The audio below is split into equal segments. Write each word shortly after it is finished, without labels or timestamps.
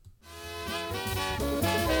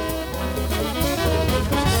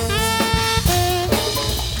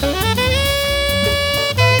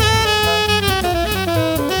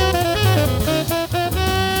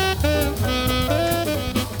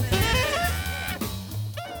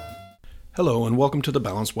Hello and welcome to the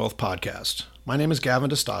Balanced Wealth Podcast. My name is Gavin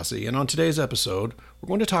DeStassi, and on today's episode, we're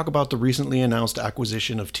going to talk about the recently announced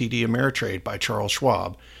acquisition of TD Ameritrade by Charles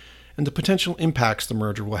Schwab and the potential impacts the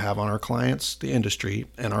merger will have on our clients, the industry,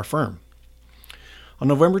 and our firm. On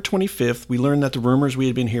November 25th, we learned that the rumors we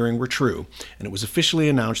had been hearing were true, and it was officially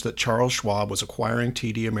announced that Charles Schwab was acquiring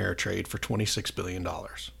TD Ameritrade for $26 billion.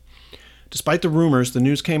 Despite the rumors, the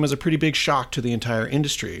news came as a pretty big shock to the entire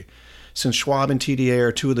industry, since Schwab and TDA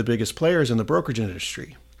are two of the biggest players in the brokerage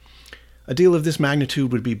industry. A deal of this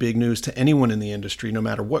magnitude would be big news to anyone in the industry, no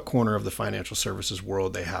matter what corner of the financial services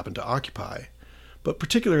world they happen to occupy, but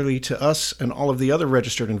particularly to us and all of the other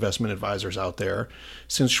registered investment advisors out there,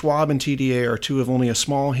 since Schwab and TDA are two of only a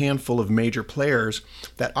small handful of major players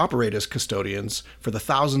that operate as custodians for the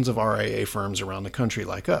thousands of RIA firms around the country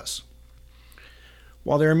like us.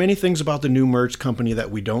 While there are many things about the new merged company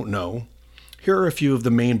that we don't know, here are a few of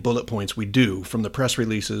the main bullet points we do from the press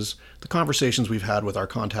releases, the conversations we've had with our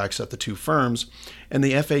contacts at the two firms, and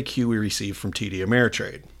the FAQ we received from TD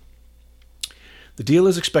Ameritrade. The deal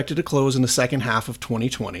is expected to close in the second half of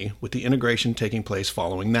 2020, with the integration taking place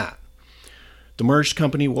following that. The merged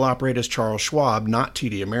company will operate as Charles Schwab, not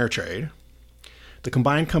TD Ameritrade. The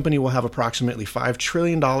combined company will have approximately $5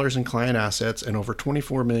 trillion in client assets and over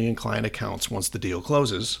 24 million client accounts once the deal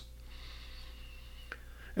closes.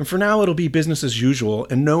 And for now, it'll be business as usual,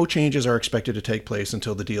 and no changes are expected to take place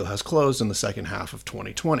until the deal has closed in the second half of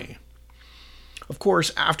 2020. Of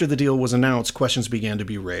course, after the deal was announced, questions began to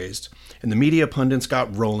be raised, and the media pundits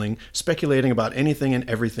got rolling, speculating about anything and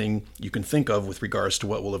everything you can think of with regards to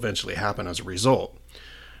what will eventually happen as a result.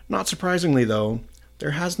 Not surprisingly, though,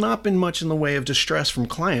 there has not been much in the way of distress from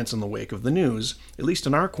clients in the wake of the news, at least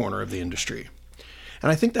in our corner of the industry. And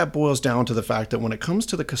I think that boils down to the fact that when it comes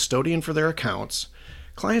to the custodian for their accounts,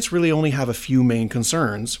 clients really only have a few main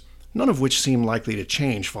concerns, none of which seem likely to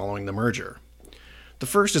change following the merger. The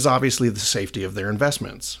first is obviously the safety of their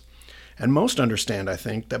investments. And most understand, I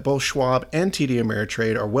think, that both Schwab and TD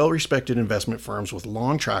Ameritrade are well-respected investment firms with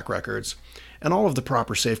long track records and all of the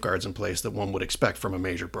proper safeguards in place that one would expect from a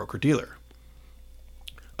major broker-dealer.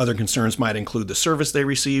 Other concerns might include the service they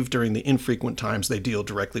receive during the infrequent times they deal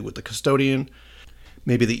directly with the custodian,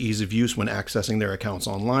 maybe the ease of use when accessing their accounts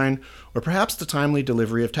online, or perhaps the timely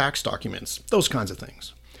delivery of tax documents, those kinds of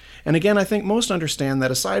things. And again, I think most understand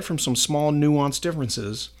that aside from some small nuanced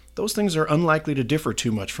differences, those things are unlikely to differ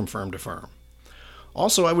too much from firm to firm.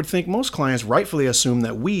 Also, I would think most clients rightfully assume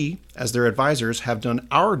that we, as their advisors, have done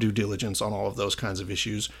our due diligence on all of those kinds of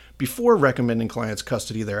issues before recommending clients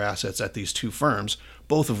custody their assets at these two firms,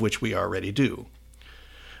 both of which we already do.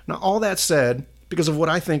 Now, all that said, because of what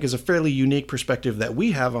I think is a fairly unique perspective that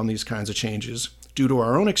we have on these kinds of changes, due to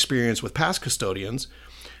our own experience with past custodians,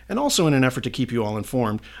 and also in an effort to keep you all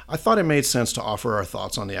informed, I thought it made sense to offer our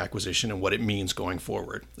thoughts on the acquisition and what it means going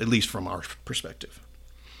forward, at least from our perspective.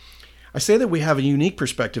 I say that we have a unique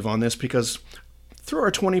perspective on this because through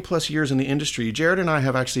our 20 plus years in the industry, Jared and I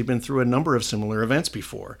have actually been through a number of similar events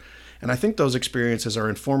before, and I think those experiences are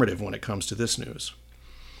informative when it comes to this news.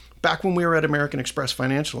 Back when we were at American Express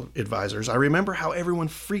Financial Advisors, I remember how everyone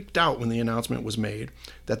freaked out when the announcement was made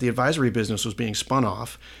that the advisory business was being spun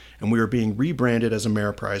off and we were being rebranded as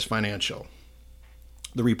Ameriprise Financial.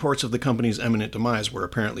 The reports of the company's imminent demise were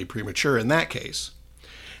apparently premature in that case.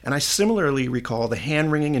 And I similarly recall the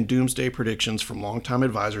hand-wringing and doomsday predictions from longtime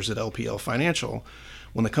advisors at LPL Financial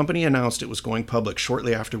when the company announced it was going public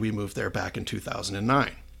shortly after we moved there back in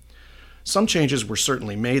 2009. Some changes were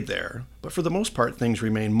certainly made there, but for the most part, things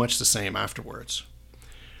remained much the same afterwards.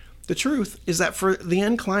 The truth is that for the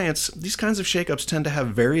end clients, these kinds of shakeups tend to have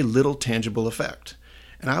very little tangible effect,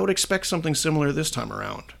 and I would expect something similar this time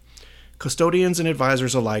around. Custodians and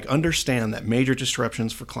advisors alike understand that major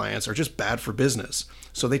disruptions for clients are just bad for business,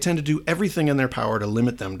 so they tend to do everything in their power to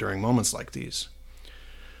limit them during moments like these.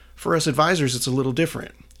 For us advisors, it's a little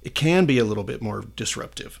different. It can be a little bit more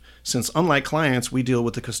disruptive, since unlike clients, we deal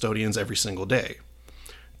with the custodians every single day.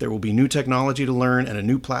 There will be new technology to learn and a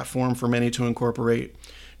new platform for many to incorporate,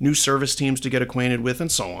 new service teams to get acquainted with,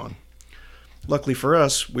 and so on. Luckily for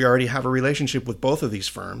us, we already have a relationship with both of these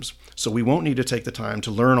firms, so we won't need to take the time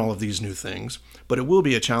to learn all of these new things, but it will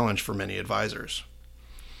be a challenge for many advisors.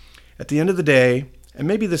 At the end of the day, and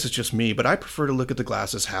maybe this is just me, but I prefer to look at the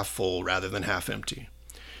glass as half full rather than half empty.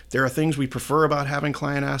 There are things we prefer about having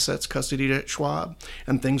client assets custodied at Schwab,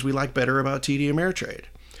 and things we like better about TD Ameritrade.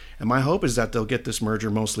 And my hope is that they'll get this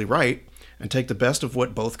merger mostly right and take the best of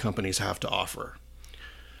what both companies have to offer.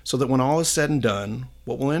 So that when all is said and done,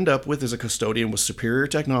 what we'll end up with is a custodian with superior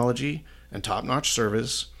technology and top-notch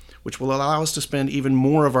service, which will allow us to spend even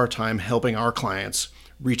more of our time helping our clients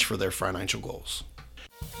reach for their financial goals.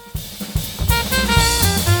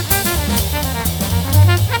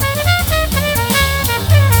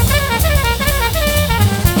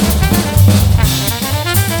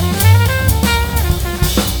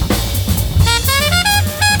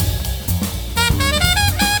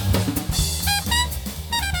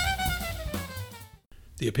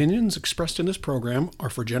 The opinions expressed in this program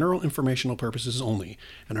are for general informational purposes only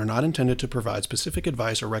and are not intended to provide specific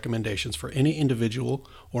advice or recommendations for any individual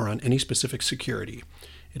or on any specific security.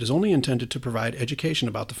 It is only intended to provide education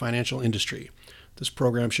about the financial industry. This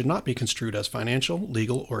program should not be construed as financial,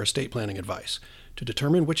 legal, or estate planning advice. To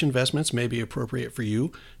determine which investments may be appropriate for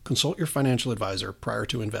you, consult your financial advisor prior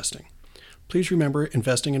to investing. Please remember,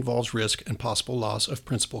 investing involves risk and possible loss of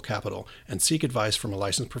principal capital, and seek advice from a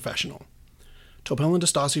licensed professional. Topel &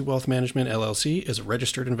 DeStassi Wealth Management, LLC is a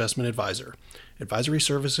registered investment advisor. Advisory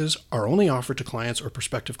services are only offered to clients or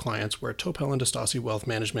prospective clients where Topel & DeStassi Wealth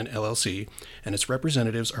Management, LLC and its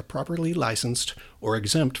representatives are properly licensed or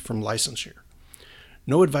exempt from licensure.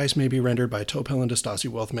 No advice may be rendered by Topel & DeStassi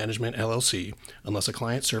Wealth Management, LLC unless a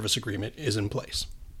client service agreement is in place.